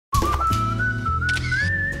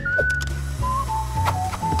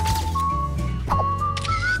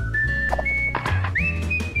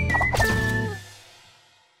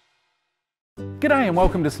G'day and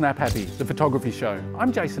welcome to Snap Happy, the photography show.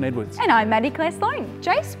 I'm Jason Edwards. And I'm Maddie Sloane.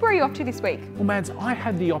 Jace, where are you off to this week? Well, Mads, I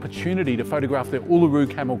had the opportunity to photograph the Uluru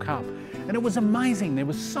Camel Cup, and it was amazing. There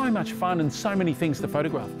was so much fun and so many things to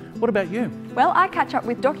photograph. What about you? Well, I catch up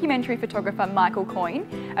with documentary photographer Michael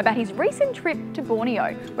Coyne about his recent trip to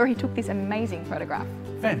Borneo, where he took this amazing photograph.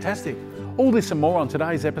 Fantastic. All this and more on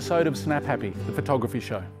today's episode of Snap Happy, the photography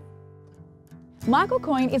show. Michael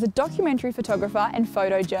Coyne is a documentary photographer and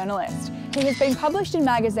photojournalist. He has been published in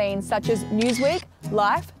magazines such as Newsweek,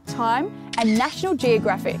 Life, Time and National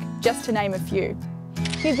Geographic, just to name a few.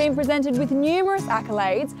 He's been presented with numerous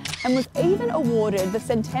accolades and was even awarded the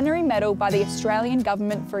Centenary Medal by the Australian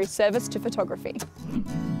government for his service to photography.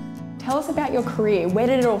 Tell us about your career. Where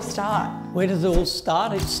did it all start? Where did it all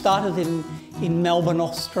start? It started in Melbourne,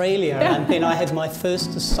 Australia, and then I had my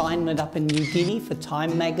first assignment up in New Guinea for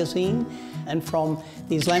Time magazine. And from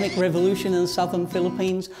the Islamic Revolution in the southern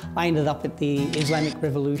Philippines, I ended up at the Islamic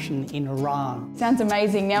Revolution in Iran. Sounds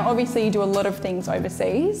amazing. Now, obviously you do a lot of things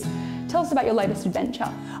overseas. Tell us about your latest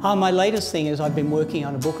adventure. My latest thing is I've been working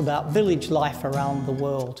on a book about village life around the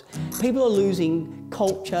world. People are losing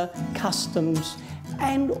culture, customs,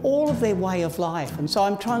 and all of their way of life. And so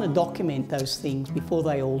I'm trying to document those things before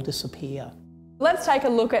they all disappear. Let's take a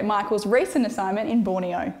look at Michael's recent assignment in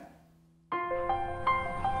Borneo.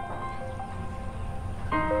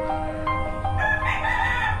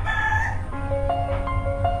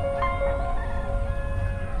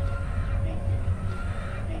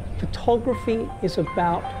 Photography is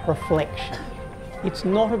about reflection. It's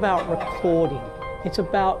not about recording. It's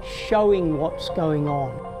about showing what's going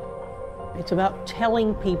on. It's about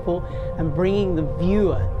telling people and bringing the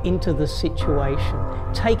viewer into the situation,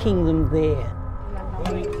 taking them there.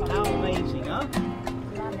 How amazing, huh?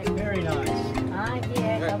 Very nice.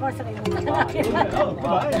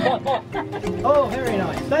 Oh, very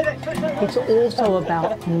nice. It's also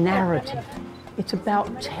about narrative. It's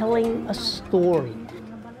about telling a story,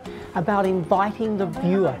 about inviting the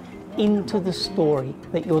viewer into the story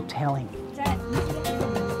that you're telling.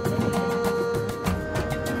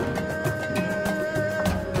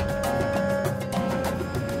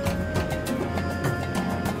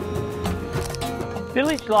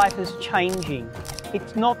 Village life is changing.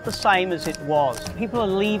 It's not the same as it was. People are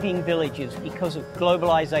leaving villages because of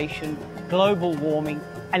globalization, global warming,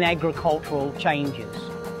 and agricultural changes.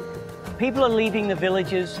 People are leaving the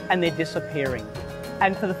villages and they're disappearing.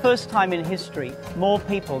 And for the first time in history, more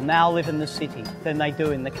people now live in the city than they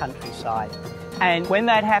do in the countryside. And when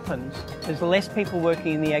that happens, there's less people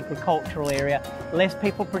working in the agricultural area, less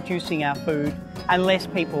people producing our food, and less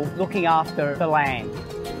people looking after the land.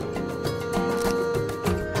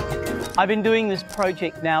 I've been doing this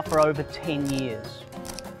project now for over 10 years.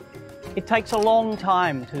 It takes a long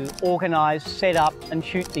time to organise, set up and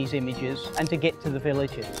shoot these images and to get to the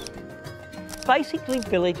villages. Basically,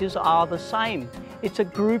 villages are the same. It's a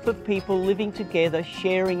group of people living together,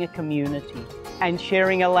 sharing a community and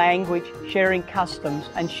sharing a language, sharing customs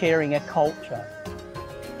and sharing a culture.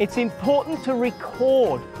 It's important to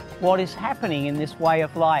record what is happening in this way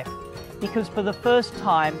of life because for the first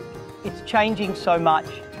time it's changing so much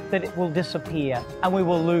that it will disappear and we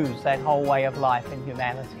will lose that whole way of life in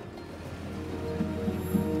humanity.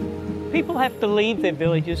 People have to leave their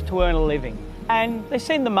villages to earn a living and they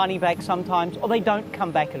send the money back sometimes or they don't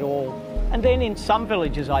come back at all. And then in some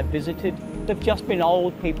villages I've visited, they've just been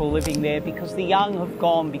old people living there because the young have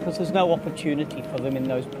gone because there's no opportunity for them in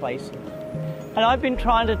those places. And I've been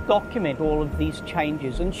trying to document all of these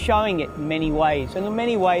changes and showing it in many ways, and in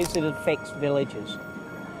many ways it affects villages.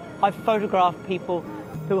 I've photographed people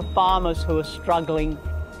who are farmers who are struggling,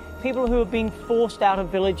 people who are being forced out of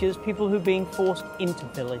villages, people who are being forced into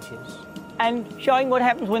villages. And showing what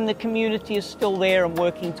happens when the community is still there and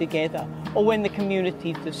working together, or when the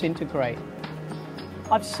communities disintegrate.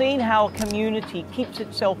 I've seen how a community keeps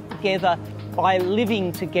itself together by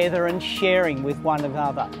living together and sharing with one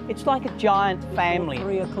another. It's like a giant family.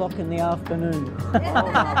 3 o'clock in the afternoon.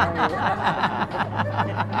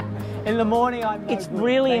 In the morning, it's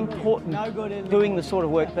really important doing the sort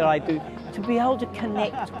of work that I do to be able to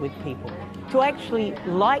connect with people, to actually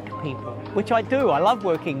like people, which I do. I love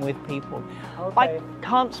working with people. I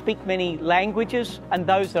can't speak many languages, and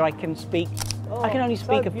those that I can speak, I can only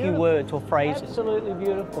speak a few words or phrases. Absolutely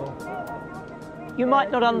beautiful. You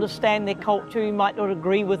might not understand their culture, you might not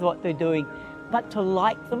agree with what they're doing, but to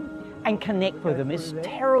like them and connect with them is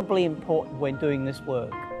terribly important when doing this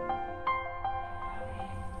work.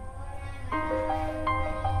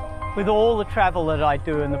 With all the travel that I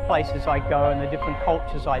do and the places I go and the different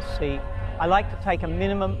cultures I see, I like to take a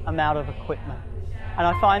minimum amount of equipment. And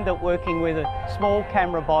I find that working with a small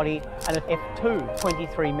camera body and an f2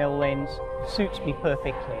 23mm lens suits me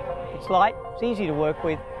perfectly. It's light, it's easy to work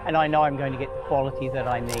with, and I know I'm going to get the quality that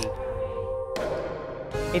I need.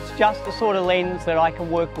 It's just the sort of lens that I can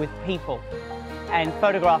work with people, and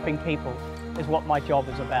photographing people is what my job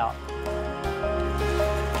is about.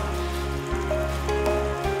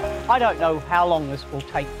 I don't know how long this will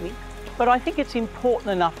take me, but I think it's important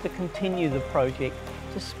enough to continue the project,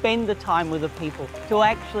 to spend the time with the people, to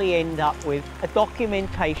actually end up with a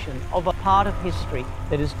documentation of a part of history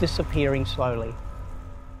that is disappearing slowly.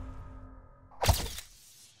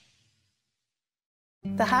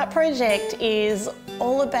 The Heart Project is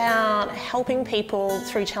all about helping people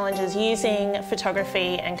through challenges using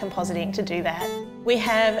photography and compositing to do that. We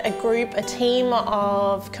have a team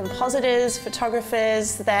of compositors,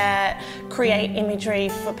 photographers that create imagery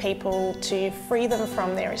for people to free them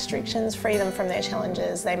from their restrictions, free them from their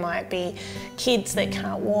challenges. They might be kids that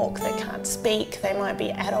can't walk, that can't speak, they might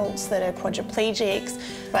be adults that are quadriplegics,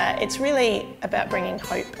 but it's really about bringing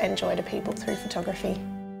hope and joy to people through photography.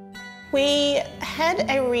 We had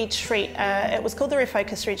a retreat, it was called the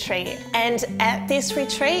Refocus Retreat, and at this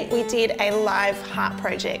retreat we did a live Heart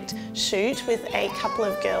Project shoot with a couple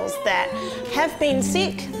of girls that have been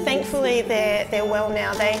sick. Thankfully they're well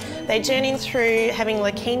now. They journeyed through having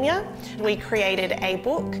leukemia. We created a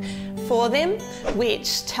book for them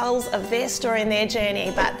which tells of their story and their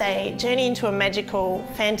journey, but they journey into a magical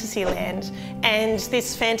fantasy land, and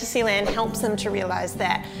this fantasy land helps them to realise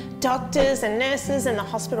that doctors and nurses and the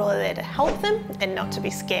hospital are there to help them and not to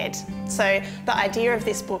be scared. So the idea of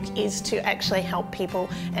this book is to actually help people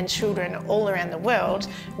and children all around the world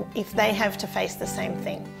if they have to face the same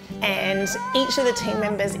thing. And each of the team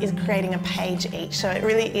members is creating a page each, so it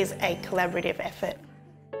really is a collaborative effort.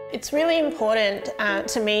 It's really important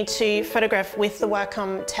to me to photograph with the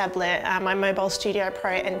Wacom tablet, my Mobile Studio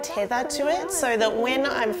Pro, and tether to it so that when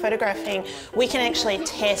I'm photographing we can actually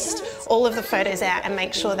test all of the photos out and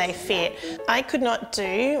make sure they fit. I could not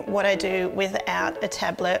do what I do without a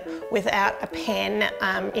tablet, without a pen,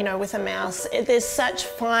 you know, with a mouse. There's such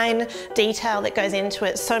fine detail that goes into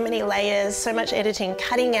it, so many layers, so much editing,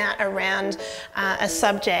 cutting out around a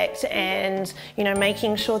subject and, you know,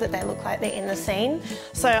 making sure that they look like they're in the scene.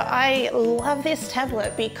 So I love this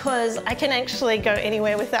tablet because I can actually go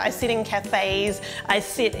anywhere with it. I sit in cafes, I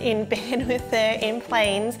sit in bed with it, in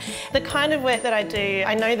planes. The kind of work that I do,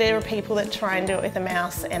 I know there are people that try and do it with a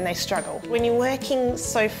mouse and they struggle. When you're working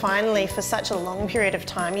so finely for such a long period of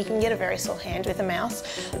time, you can get a very sore hand with a mouse.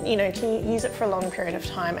 You know, can you use it for a long period of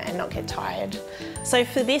time and not get tired? So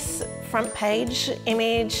for this front page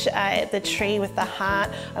image, the tree with the heart,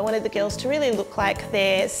 I wanted the girls to really look like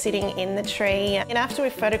they're sitting in the tree. And after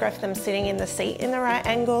we've photographed them sitting in the seat in the right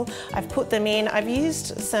angle, I've put them in. I've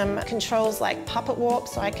used some controls like puppet warp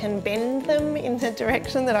so I can bend them in the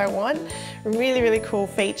direction that I want. Really, really cool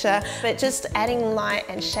feature. But just adding light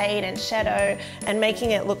and shade and shadow and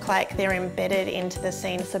making it look like they're embedded into the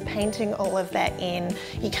scene. So painting all of that in.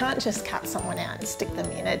 You can't just cut someone out and stick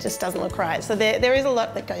them in. It just doesn't look right. So there is a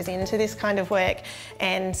lot that goes into this kind of work,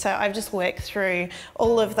 and so I've just worked through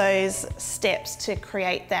all of those steps to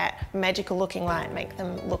create that magical looking light and make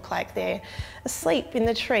them look like they're asleep in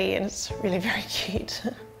the tree, and it's really very cute.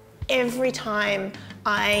 Every time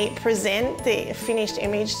I present the finished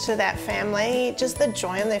image to that family, just the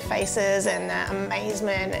joy on their faces and the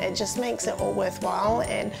amazement, it just makes it all worthwhile,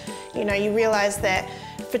 and you know, you realise that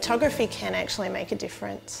photography can actually make a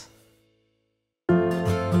difference.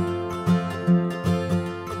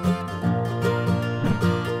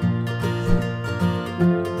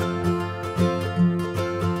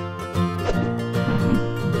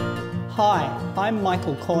 Hi, I'm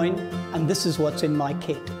Michael Coyne, and this is what's in my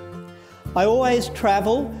kit. I always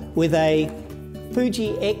travel with a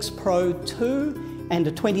Fuji X Pro 2 and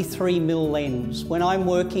a 23mm lens. When I'm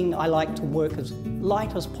working, I like to work as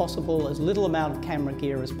light as possible, as little amount of camera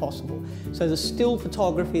gear as possible. So the still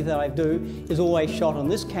photography that I do is always shot on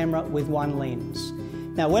this camera with one lens.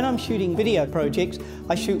 Now when I'm shooting video projects,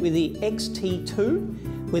 I shoot with the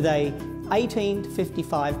X-T2 with a 18 to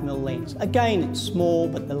 55mm lens. Again, it's small,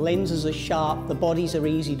 but the lenses are sharp, the bodies are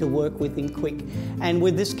easy to work with and quick. And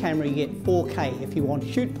with this camera, you get 4K if you want to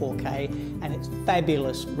shoot 4K, and it's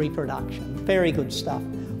fabulous reproduction. Very good stuff.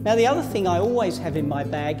 Now, the other thing I always have in my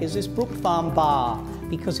bag is this Brook Farm bar,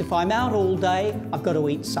 because if I'm out all day, I've got to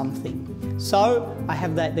eat something. So I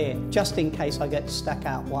have that there, just in case I get stuck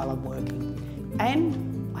out while I'm working.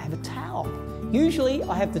 And I have a towel. Usually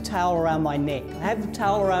I have the towel around my neck. I have the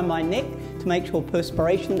towel around my neck to make sure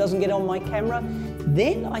perspiration doesn't get on my camera.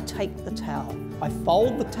 Then I take the towel. I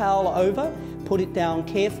fold the towel over, put it down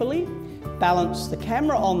carefully, balance the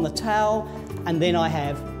camera on the towel, and then I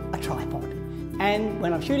have a tripod. And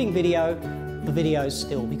when I'm shooting video, the video's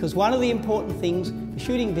still, because one of the important things for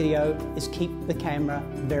shooting video is keep the camera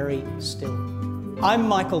very still. I'm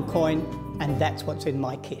Michael Coyne, and that's what's in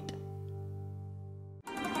my kit.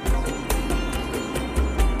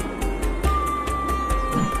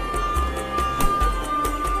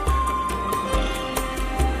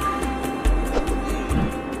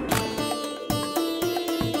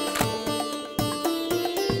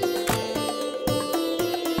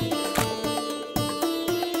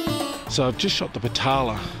 So I've just shot the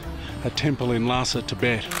Potala Temple in Lhasa,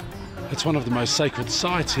 Tibet. It's one of the most sacred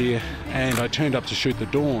sites here, and I turned up to shoot the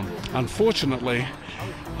dawn. Unfortunately,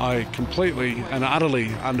 I completely and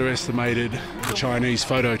utterly underestimated the Chinese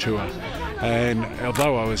photo tour. And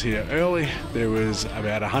although I was here early, there was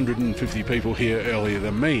about 150 people here earlier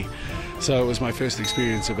than me. So it was my first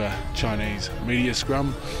experience of a Chinese media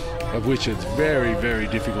scrum, of which it's very, very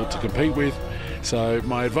difficult to compete with. So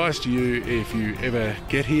my advice to you, if you ever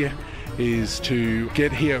get here, is to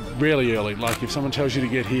get here really early. Like if someone tells you to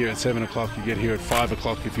get here at 7 o'clock, you get here at 5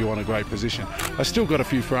 o'clock if you want a great position. I still got a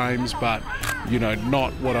few frames, but you know,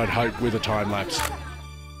 not what I'd hope with a time lapse.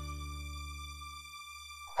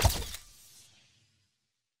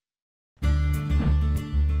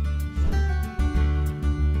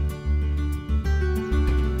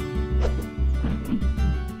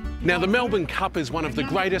 Now, the Melbourne Cup is one of the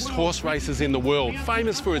greatest horse races in the world,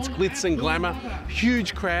 famous for its glitz and glamour,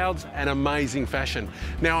 huge crowds and amazing fashion.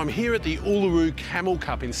 Now, I'm here at the Uluru Camel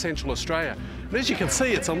Cup in Central Australia, and as you can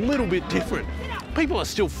see, it's a little bit different. People are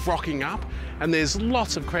still frocking up, and there's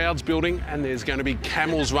lots of crowds building, and there's going to be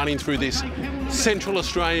camels running through this Central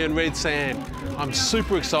Australian red sand. I'm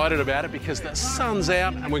super excited about it because the sun's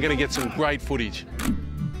out and we're going to get some great footage.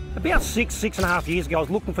 About six and a half years ago, I was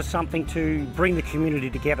looking for something to bring the community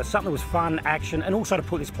together, something that was fun, action, and also to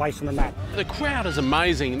put this place on the map. The crowd is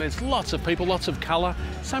amazing. There's lots of people, lots of colour,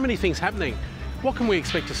 so many things happening. What can we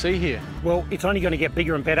expect to see here? Well, it's only going to get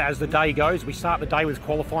bigger and better as the day goes. We start the day with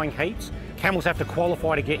qualifying heats. Camels have to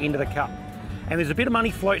qualify to get into the cup. And there's a bit of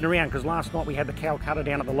money floating around because last night we had the Calcutta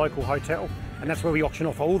down at the local hotel, and that's where we auction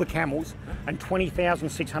off all the camels, and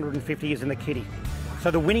 20,650 is in the kitty. So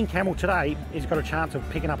the winning camel today has got a chance of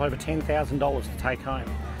picking up over $10,000 to take home.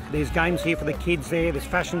 There's games here for the kids there, there's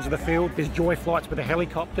fashions of the field, there's joy flights with the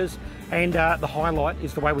helicopters, and the highlight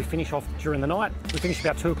is the way we finish off during the night. We finish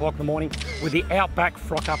about 2 o'clock in the morning with the Outback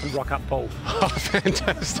Frock Up and Rock Up Bowl. Oh,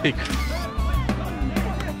 fantastic.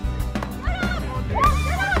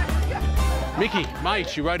 Mickey,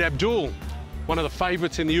 mate, you rode Abdul, one of the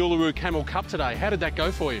favourites in the Uluru Camel Cup today. How did that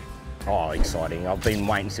go for you? Oh, exciting. I've been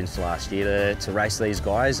waiting since last year to race these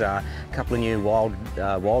guys. A couple of new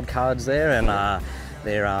wild cards there, and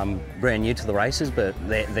they're brand new to the races, but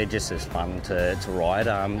they're just as fun to ride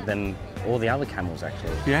than all the other camels,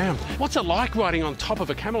 actually. Yeah. What's it like riding on top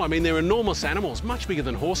of a camel? I mean, they're enormous animals, much bigger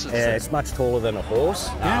than horses. Yeah, it's much taller than a horse,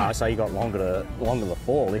 yeah. So you got longer to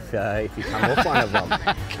fall if you come off one of them.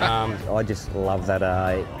 I just love that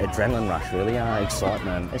adrenaline rush, really,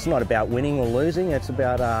 excitement. It's not about winning or losing, it's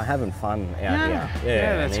about having fun out here.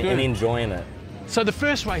 Yeah, that's good. And enjoying it. So the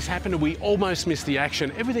first race happened and we almost missed the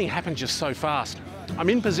action. Everything happened just so fast. I'm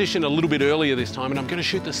in position a little bit earlier this time and I'm going to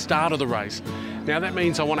shoot the start of the race. Now that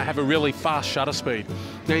means I want to have a really fast shutter speed.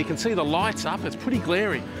 Now you can see the lights up, it's pretty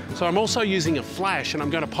glary. So I'm also using a flash and I'm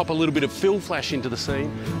going to pop a little bit of fill flash into the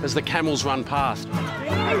scene as the camels run past.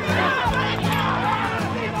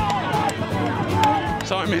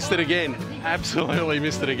 So I missed it again, absolutely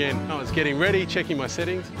missed it again. I was getting ready, checking my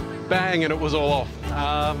settings, bang, and it was all off.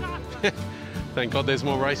 Thank God there's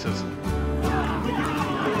more races.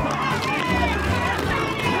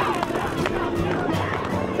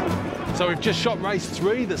 So we've just shot race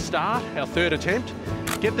 3, the start, our third attempt.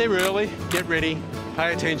 Get there early, get ready,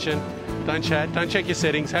 pay attention, don't chat, don't check your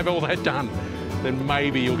settings, have all that done. Then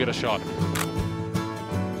maybe you'll get a shot.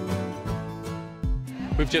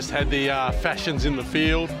 We've just had the fashions in the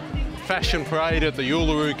field, fashion parade at the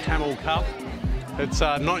Uluru Camel Cup. It's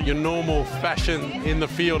not your normal fashion in the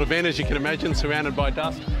field event, as you can imagine, surrounded by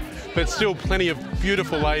dust, but still plenty of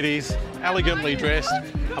beautiful ladies, elegantly dressed,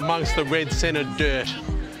 amongst the red-centred dirt.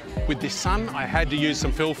 With this sun, I had to use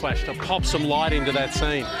some fill flash to pop some light into that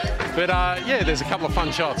scene. But yeah, there's a couple of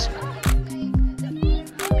fun shots.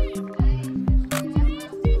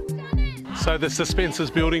 So the suspense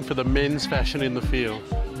is building for the men's fashion in the field.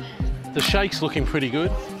 The shake's looking pretty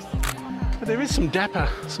good. But there is some dapper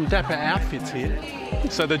outfits here.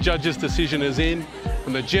 So the judge's decision is in,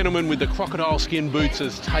 and the gentleman with the crocodile skin boots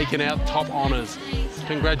has taken out top honours.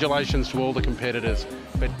 Congratulations to all the competitors,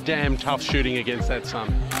 but damn tough shooting against that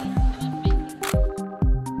sun.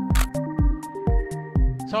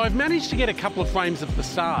 So I've managed to get a couple of frames at the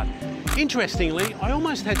start. Interestingly, I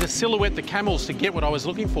almost had to silhouette the camels to get what I was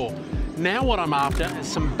looking for. Now what I'm after is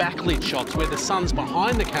some backlit shots where the sun's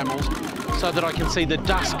behind the camels so that I can see the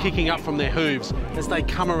dust kicking up from their hooves as they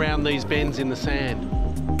come around these bends in the sand.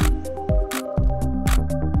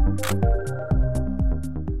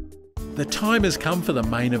 The time has come for the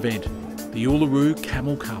main event, the Uluru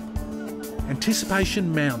Camel Cup.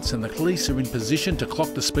 Anticipation mounts and the police are in position to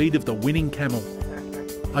clock the speed of the winning camel.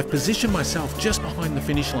 I've positioned myself just behind the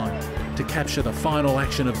finish line to capture the final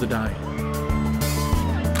action of the day.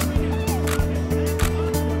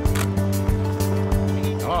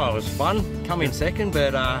 Oh, it was fun. Come in second,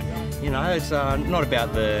 but you know, it's not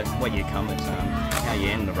about what you come, it's how you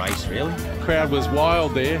end the race, really. Crowd was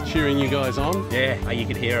wild there, cheering you guys on. Yeah, you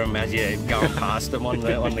could hear them as you're going past them on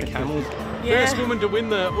the camels. Yeah. First woman to win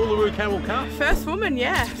the Uluru Camel Cup. First woman,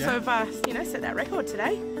 yeah. So I've, you know, set that record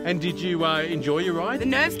today. And did you enjoy your ride? The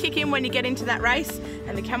nerves kick in when you get into that race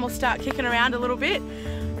and the camels start kicking around a little bit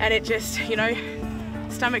and it just, you know,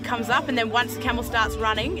 stomach comes up, and then once the camel starts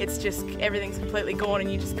running, it's just, everything's completely gone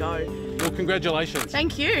and you just go. Well, congratulations.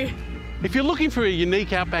 Thank you. If you're looking for a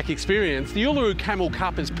unique outback experience, the Uluru Camel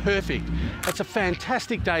Cup is perfect. It's a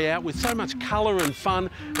fantastic day out with so much colour and fun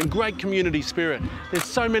and great community spirit. There's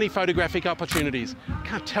so many photographic opportunities.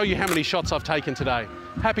 Can't tell you how many shots I've taken today.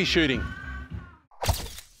 Happy shooting.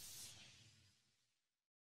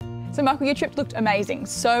 So Michael, your trip looked amazing,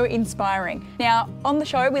 so inspiring. Now, on the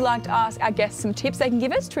show, we like to ask our guests some tips they can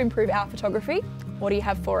give us to improve our photography. What do you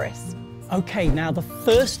have for us? Okay, now the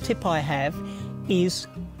first tip I have is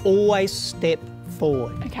always step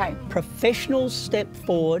forward. Okay. Professionals step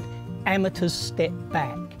forward, amateurs step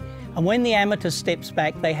back. And when the amateur steps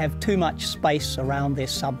back, they have too much space around their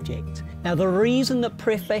subject. Now, the reason that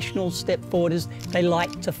professionals step forward is they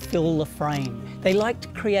like to fill the frame. They like to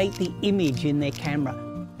create the image in their camera.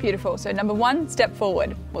 Beautiful. So number one, step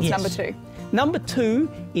forward. What's Yes. number two? Number two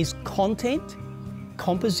is content,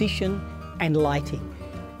 composition, and lighting.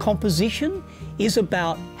 Composition is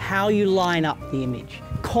about how you line up the image.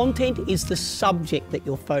 Content is the subject that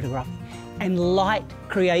you're photographing. And light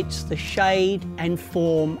creates the shade and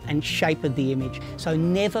form and shape of the image. So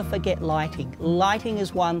never forget lighting. Lighting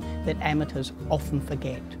is one that amateurs often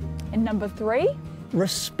forget. And number three?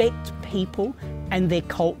 Respect people and their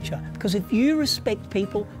culture. Because if you respect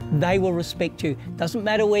people, they will respect you. Doesn't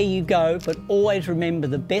matter where you go, but always remember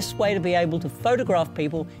the best way to be able to photograph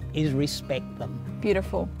people is respect them.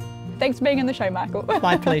 Beautiful. Thanks for being on the show, Michael.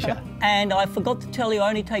 My pleasure. And I forgot to tell you, I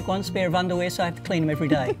only take one spare of underwear, so I have to clean them every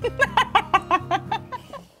day.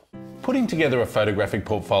 Putting together a photographic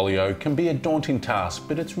portfolio can be a daunting task,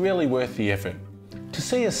 but it's really worth the effort. To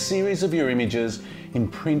see a series of your images in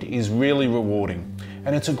print is really rewarding,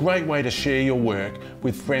 and it's a great way to share your work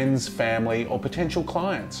with friends, family, or potential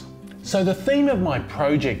clients. So the theme of my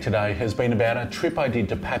project today has been about a trip I did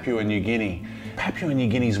to Papua New Guinea. Papua New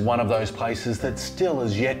Guinea is one of those places that still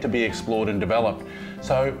is yet to be explored and developed.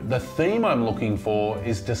 So the theme I'm looking for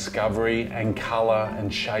is discovery and colour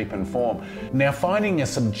and shape and form. Now, finding a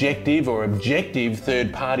subjective or objective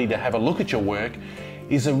third party to have a look at your work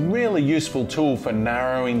is a really useful tool for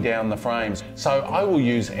narrowing down the frames. So I will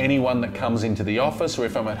use anyone that comes into the office, or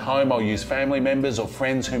if I'm at home, I'll use family members or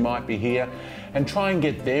friends who might be here and try and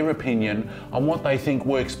get their opinion on what they think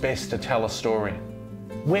works best to tell a story.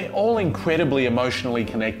 We're all incredibly emotionally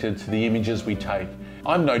connected to the images we take.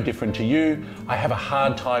 I'm no different to you. I have a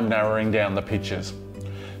hard time narrowing down the pictures.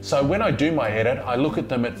 So when I do my edit, I look at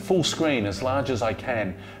them at full screen as large as I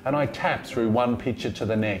can, and I tap through one picture to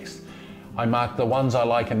the next. I mark the ones I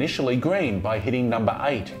like initially green by hitting number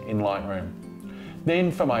 8 in Lightroom. Then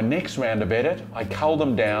for my next round of edit, I cull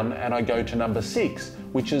them down and I go to number 6,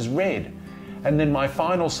 which is red. And then my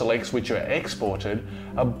final selects, which are exported,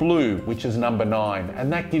 are blue, which is number 9.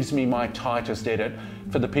 And that gives me my tightest edit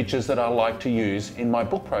for the pictures that I like to use in my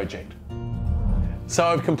book project. So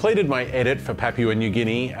I've completed my edit for Papua New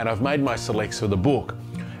Guinea and I've made my selects for the book.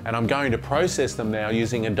 And I'm going to process them now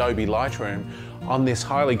using Adobe Lightroom on this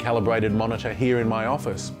highly calibrated monitor here in my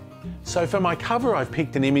office. So for my cover, I've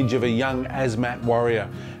picked an image of a young Asmat warrior.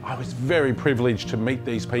 I was very privileged to meet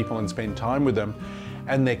these people and spend time with them,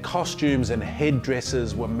 and their costumes and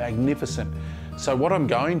headdresses were magnificent. So what I'm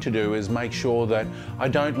going to do is make sure that I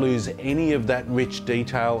don't lose any of that rich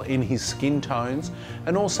detail in his skin tones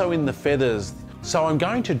and also in the feathers. So I'm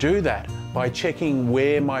going to do that by checking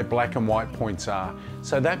where my black and white points are.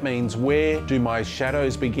 So that means where do my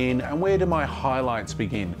shadows begin and where do my highlights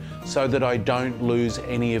begin, so that I don't lose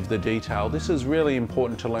any of the detail. This is really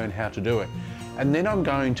important to learn how to do it. And then I'm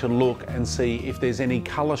going to look and see if there's any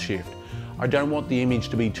color shift. I don't want the image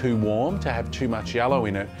to be too warm, to have too much yellow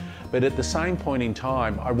in it, but at the same point in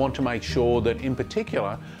time, I want to make sure that, in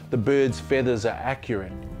particular, the bird's feathers are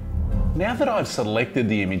accurate. Now that I've selected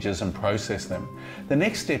the images and processed them, the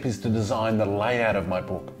next step is to design the layout of my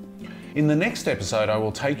book. In the next episode, I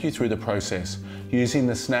will take you through the process using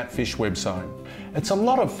the Snapfish website. It's a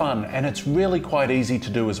lot of fun and it's really quite easy to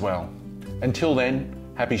do as well. Until then,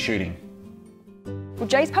 happy shooting. Well,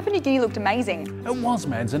 Jay's Papua New Guinea looked amazing. It was,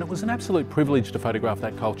 Mads, and it was an absolute privilege to photograph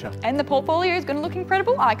that culture. And the portfolio is going to look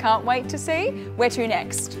incredible. I can't wait to see. Where to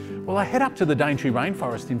next? Well, I head up to the Daintree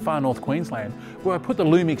Rainforest in far north Queensland, where I put the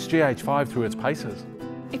Lumix GH5 through its paces.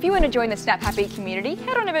 If you want to join the Snap Happy community,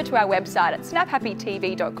 head on over to our website at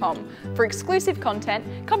snaphappytv.com for exclusive content,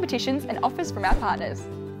 competitions and offers from our partners.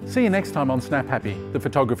 See you next time on Snap Happy, the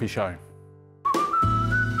photography show.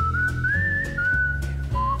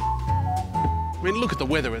 I mean, look at the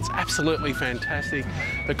weather, it's absolutely fantastic.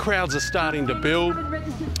 The crowds are starting to build.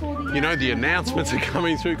 You know, the announcements are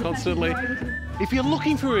coming through constantly. If you're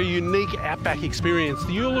looking for a unique outback experience,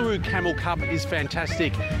 the Uluru Camel Cup is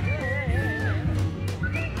fantastic.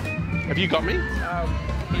 Have you got me?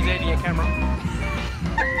 He's eating your camera.